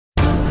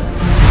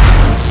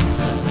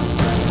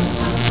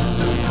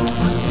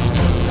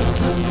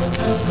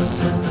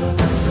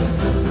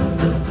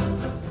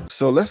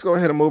So let's go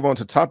ahead and move on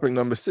to topic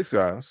number 6,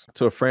 guys,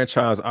 to a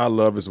franchise I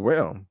love as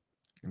well.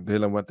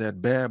 Dealing with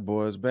that bad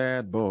boys,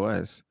 bad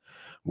boys.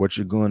 What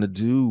you gonna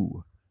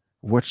do?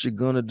 What you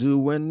gonna do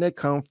when they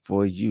come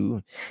for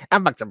you? All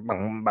right,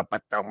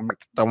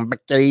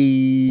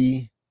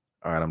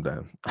 I'm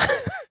done.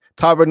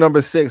 Topic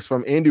number 6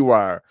 from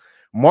IndieWire.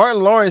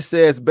 Martin Lawrence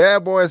says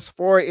Bad Boys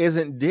 4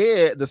 isn't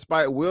dead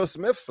despite Will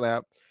Smith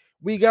slap.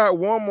 We got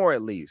one more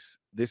at least.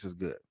 This is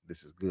good.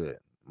 This is good.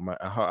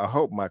 I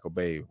hope Michael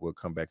Bay will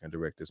come back and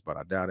direct this, but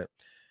I doubt it.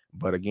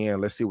 But again,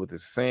 let's see what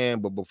this is saying.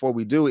 But before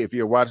we do, if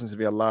you're watching this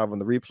via live on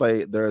the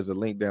replay, there is a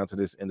link down to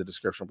this in the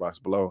description box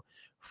below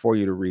for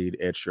you to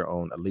read at your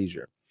own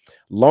leisure.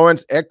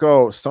 Lawrence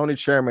echoed Sony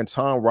chairman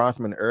Tom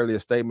Rothman's earlier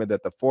statement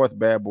that the 4th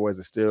Bad Boys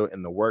is still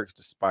in the works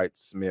despite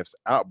Smith's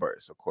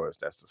outburst. Of course,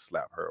 that's the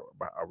slap her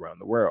around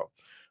the world.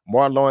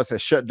 Martin Lawrence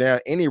has shut down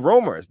any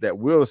rumors that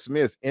Will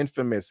Smith's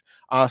infamous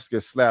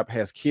Oscar slap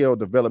has killed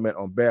development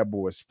on Bad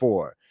Boys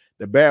 4.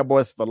 The Bad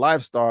Boys for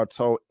Life star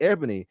told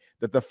Ebony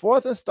that the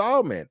 4th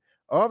installment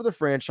of the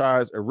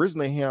franchise,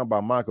 originally helmed by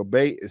Michael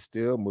Bay, is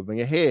still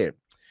moving ahead.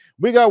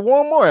 We got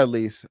one more at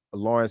least,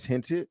 Lawrence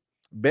hinted.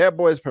 Bad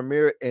Boys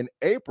premiered in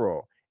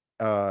April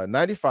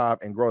 95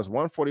 and grossed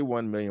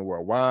 $141 million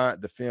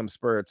worldwide. The film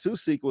spurred 2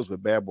 sequels,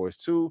 with Bad Boys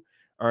 2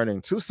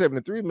 earning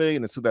 $273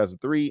 million in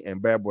 2003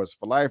 and Bad Boys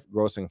for Life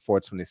grossing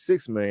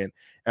 $426 million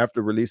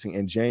after releasing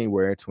in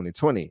January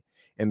 2020.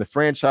 In the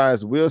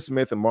franchise, Will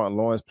Smith and Martin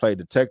Lawrence played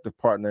detective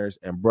partners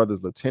and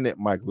brothers Lieutenant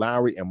Mike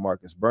Lowry and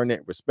Marcus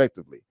Burnett,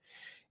 respectively.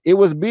 It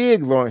was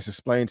big, Lawrence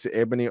explained to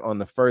Ebony on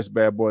the first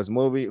Bad Boys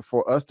movie,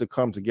 for us to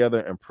come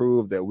together and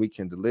prove that we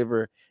can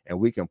deliver and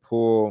we can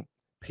pull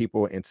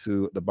people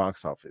into the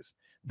box office.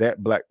 That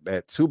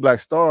 2 black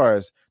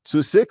stars, 2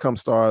 sitcom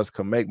stars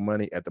can make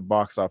money at the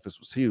box office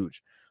was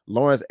huge.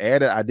 Lawrence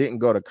added, I didn't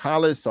go to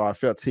college, so I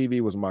felt TV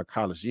was my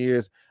college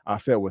years. I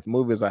felt with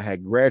movies I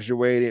had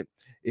graduated.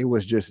 It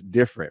was just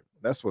different.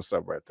 That's what's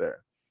up right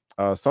there.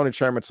 Sony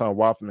chairman Tom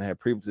Rothman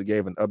had previously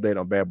gave an update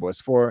on Bad Boys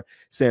 4,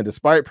 saying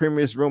despite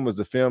previous rumors,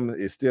 the film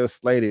is still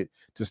slated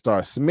to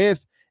star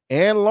Smith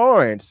and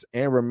Lawrence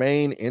and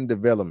remain in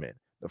development.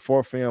 The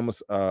 4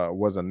 films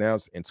was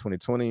announced in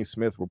 2020.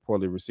 Smith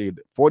reportedly received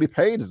 40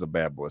 pages of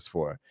Bad Boys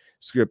 4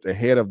 script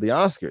ahead of the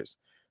Oscars.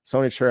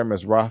 Sony chairman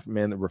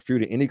Rothman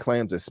refuted any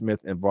claims that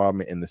Smith's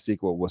involvement in the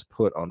sequel was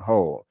put on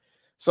hold.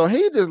 So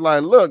he just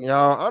like, look,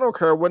 y'all, I don't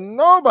care what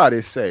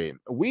nobody say.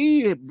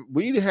 We had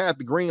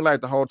the green light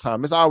the whole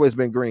time. It's always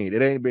been green.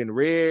 It ain't been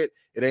red.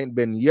 It ain't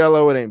been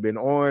yellow. It ain't been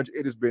orange.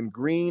 It has been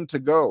green to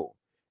go.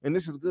 And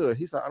this is good.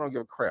 He said, I don't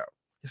give a crap.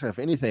 He said, if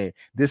anything,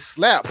 this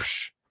slap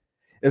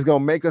is going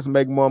to make us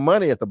make more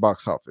money at the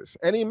box office.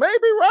 And he may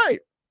be right.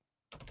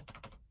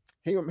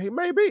 He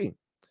may be.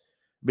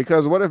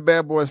 Because what if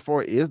Bad Boys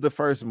 4 is the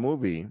first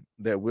movie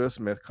that Will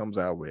Smith comes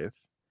out with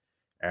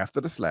after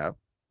the slap,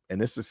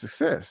 and it's a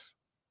success?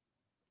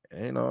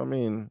 And, you know, I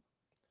mean,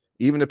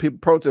 even if people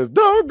protest,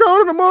 don't go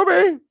to the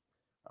movie.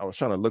 I was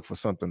trying to look for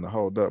something to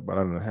hold up, but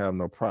I didn't have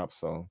no props,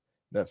 so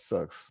that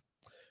sucks.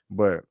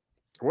 But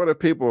what if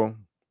people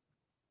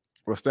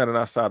were standing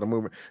outside the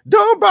movie?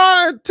 Don't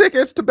buy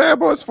tickets to Bad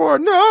Boys 4.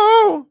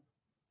 No.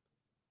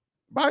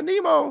 Buy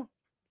Nemo.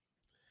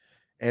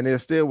 And it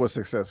still was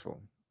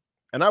successful.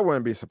 And I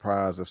wouldn't be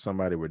surprised if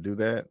somebody would do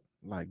that.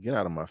 Like, get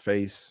out of my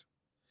face.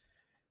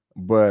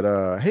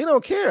 But he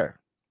don't care.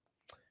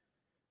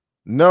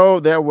 No,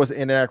 that was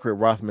inaccurate,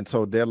 Rothman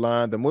told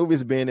Deadline. The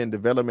movie's been in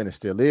development and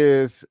still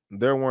is.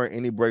 There weren't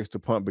any brakes to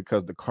pump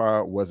because the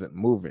car wasn't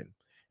moving.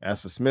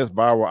 As for Smith's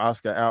viral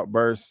Oscar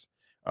outburst,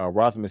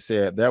 Rothman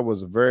said that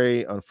was a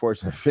very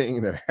unfortunate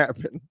thing that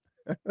happened.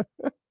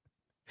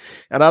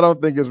 And I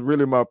don't think it's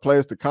really my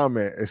place to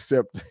comment,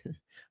 except,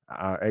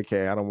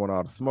 aka I don't want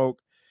all the smoke,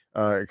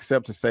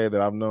 except to say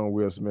that I've known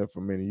Will Smith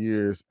for many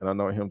years and I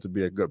know him to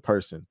be a good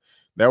person.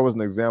 That was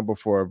an example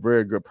for a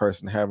very good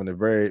person having a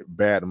very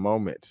bad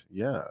moment,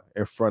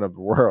 in front of the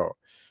world.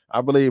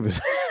 I believe it's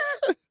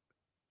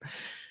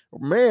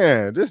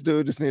man, this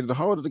dude just needed to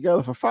hold it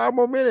together for 5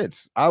 more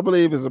minutes. I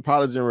believe his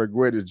apology and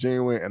regret is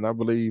genuine, and I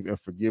believe in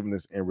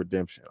forgiveness and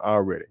redemption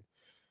already.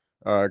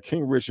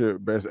 King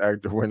Richard Best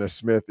Actor winner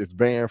Smith is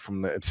banned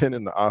from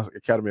attending the Oscar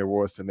Academy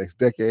Awards the next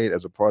decade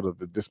as a part of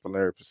the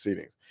disciplinary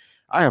proceedings.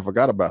 I have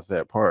forgot about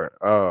that part.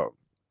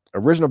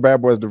 Original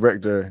Bad Boys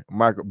director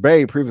Michael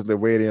Bay previously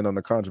weighed in on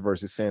the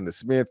controversy, saying that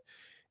Smith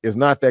is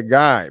not that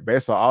guy. Bay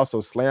also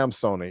slammed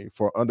Sony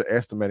for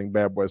underestimating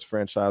Bad Boys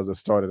franchise that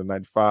started in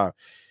 '95.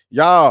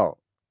 Y'all,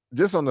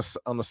 just on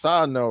the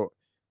side note,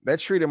 they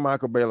treated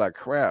Michael Bay like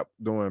crap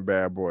doing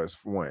Bad Boys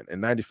 1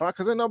 in '95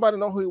 because nobody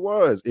know who he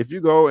was. If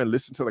you go and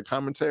listen to the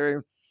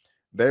commentary,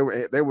 he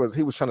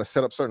was trying to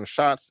set up certain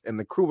shots, and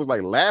the crew was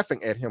like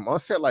laughing at him on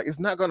set, like it's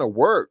not gonna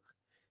work.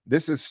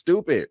 This is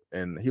stupid.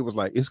 And he was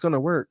like, it's gonna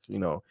work, you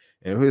know.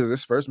 And it was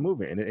his first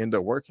movie, and it ended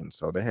up working,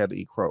 so they had to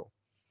eat crow.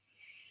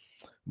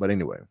 But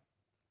anyway,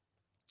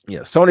 yeah,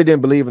 Sony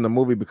didn't believe in the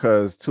movie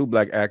because 2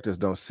 black actors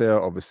don't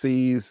sell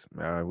overseas.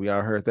 We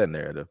all heard that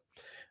narrative.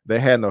 They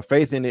had no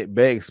faith in it.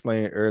 Bay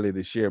explained earlier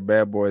this year,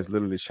 Bad Boys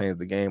literally changed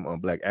the game on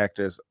black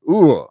actors.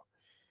 Ooh,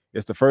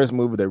 it's the first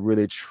movie that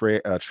really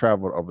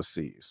traveled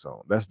overseas.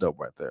 So that's dope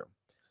right there.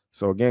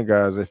 So again,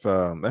 guys, if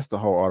that's the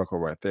whole article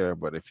right there.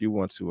 But if you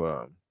want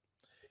to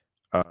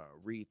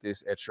read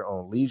this at your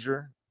own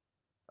leisure,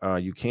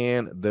 you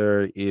can.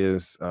 There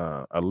is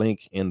a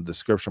link in the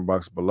description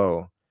box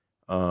below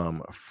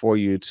for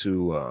you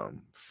to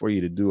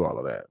do all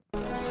of that.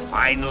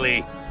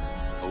 Finally,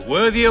 a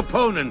worthy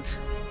opponent.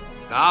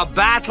 Our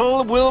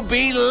battle will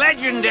be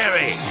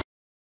legendary.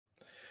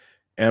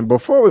 And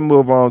before we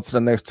move on to the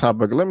next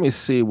topic, let me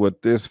see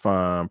what this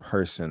fine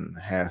person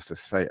has to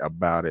say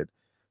about it.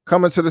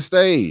 Coming to the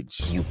stage.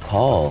 You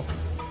call.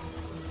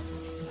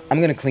 I'm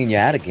going to clean you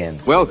out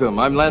again. Welcome.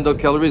 I'm Lando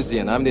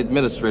Calrissian. I'm the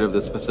administrator of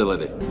this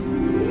facility.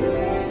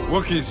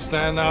 Wookiees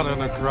stand out in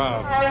the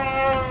crowd.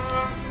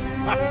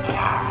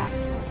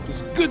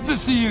 It's good to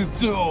see you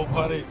too, old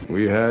buddy.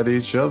 We had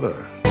each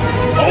other.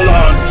 Hold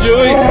on,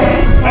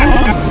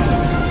 Chewie.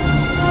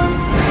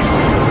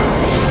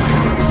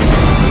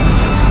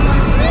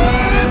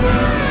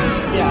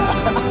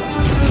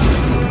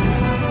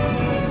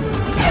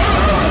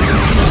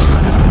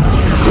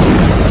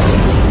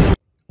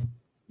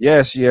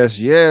 Yes, yes,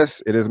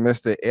 yes. It is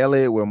Mr.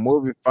 Elliot with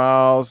Movie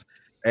Files,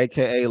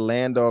 aka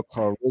Lando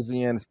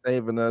Calrissian,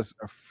 saving us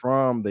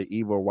from the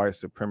evil white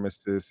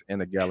supremacists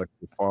in a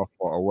galaxy far,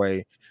 far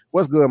away.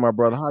 What's good, my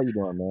brother? How you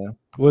doing, man?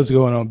 What's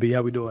going on, B?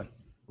 How we doing?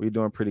 We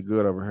doing pretty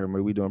good over here,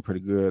 man. We doing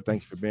pretty good.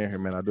 Thank you for being here,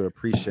 man. I do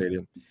appreciate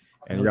it.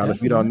 And y'all,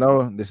 if you don't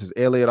know, this is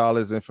Elliot. All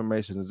his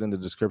information is in the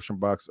description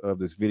box of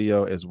this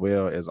video as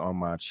well as on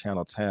my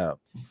channel tab.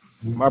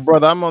 My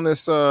brother, I'm on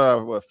this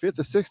fifth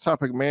or sixth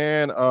topic,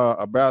 man,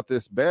 about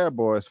this Bad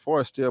Boys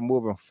 4 still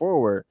moving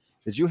forward.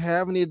 Did you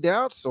have any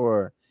doubts,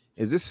 or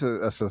is this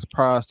a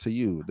surprise to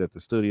you that the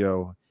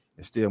studio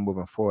is still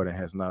moving forward and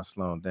has not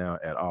slowed down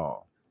at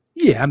all?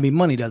 Yeah, I mean,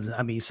 money doesn't.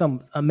 I mean,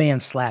 a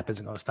man's slap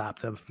isn't going to stop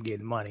them from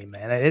getting money,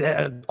 man.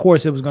 Of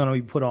course, it was going to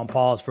be put on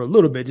pause for a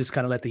little bit, just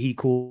kind of let the heat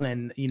cool.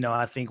 And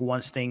I think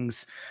once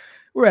things,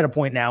 we're at a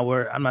point now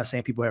where I'm not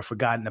saying people have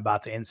forgotten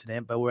about the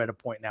incident, but we're at a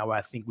point now where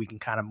I think we can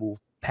kind of move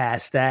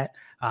past that.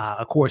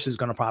 Of course, there's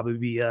going to probably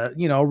be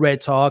red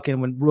talk,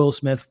 and when Will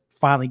Smith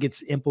finally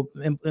gets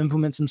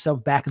implements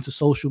himself back into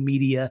social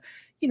media,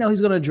 he's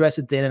going to address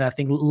it then. And I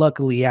think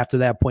luckily after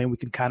that point, we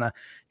can kind of,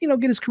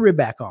 get his career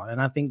back on.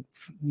 And I think,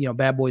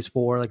 Bad Boys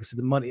 4, like I said,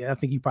 the money, I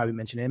think you probably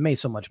mentioned it made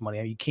so much money.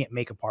 I mean, you can't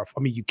make a part.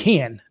 I mean, you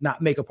can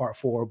not make a part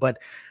 4, but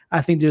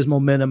I think there's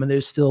momentum and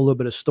there's still a little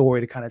bit of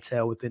story to kind of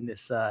tell within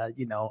this,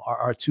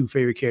 our two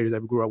favorite characters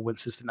that we grew up with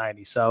since the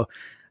 90s. So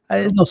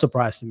it's no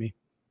surprise to me.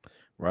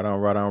 Right on,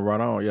 right on,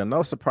 right on. Yeah,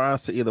 no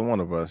surprise to either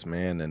one of us,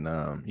 man. And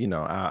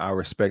I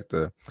respect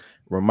the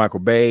Michael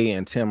Bay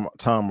and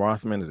Tom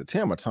Rothman. Is it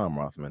Tim or Tom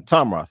Rothman?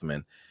 Tom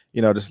Rothman.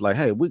 Just like,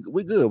 hey, we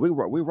good.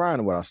 We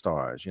riding with our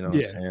stars. You know what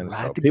I'm saying?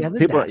 So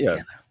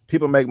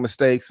people make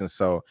mistakes, and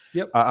so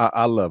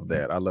I love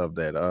that. I love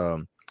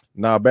that.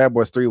 Now Bad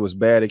Boys 3 was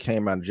bad. It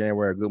came out in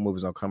January. Good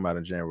movies don't come out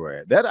in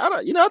January. That I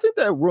think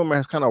that rumor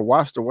has kind of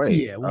washed away.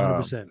 Yeah,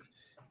 100%.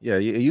 Yeah,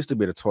 it used to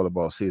be the toilet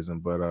bowl season,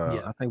 but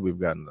I think we've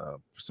gotten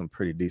some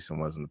pretty decent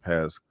ones in the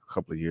past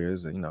couple of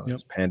years. And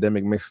this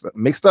pandemic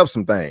mixed up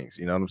some things.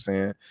 You know what I'm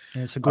saying?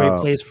 And it's a great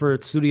place for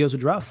studios to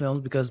drop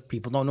films because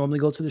people don't normally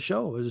go to the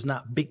show. There's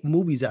not big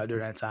movies out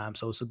during that time,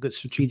 so it's a good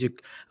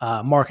strategic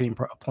marketing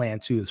plan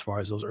too, as far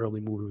as those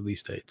early movie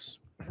release dates.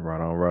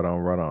 Right on, right on,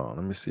 right on.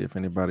 Let me see if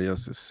anybody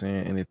else is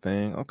saying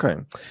anything. Okay.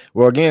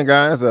 Well, again,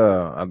 guys,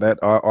 that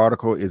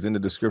article is in the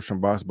description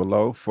box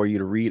below for you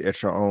to read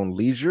at your own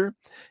leisure.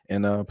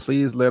 And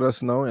please let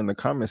us know in the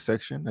comment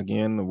section,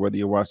 again, whether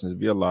you're watching this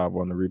via live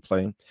or on the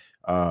replay,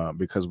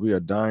 because we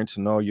are dying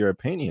to know your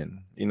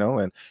opinion,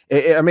 And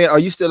I mean, are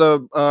you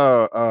still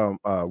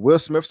a Will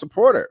Smith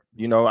supporter?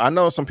 I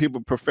know some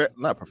people,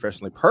 not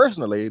professionally,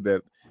 personally,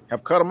 that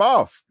have cut him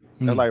off.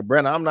 They're like,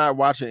 Brent, I'm not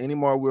watching any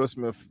more Will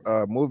Smith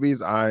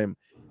movies. I'm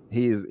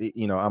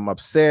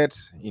upset.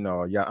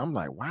 I'm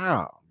like,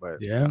 wow. But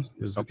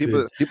some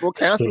people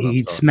cancel him.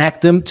 He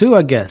smacked them too,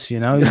 I guess. He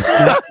smacked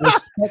the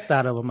respect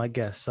out of them, I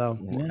guess. So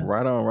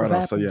right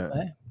on. So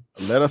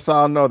let us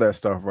all know that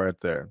stuff right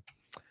there.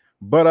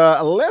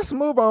 But let's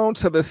move on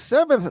to the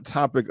seventh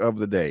topic of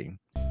the day.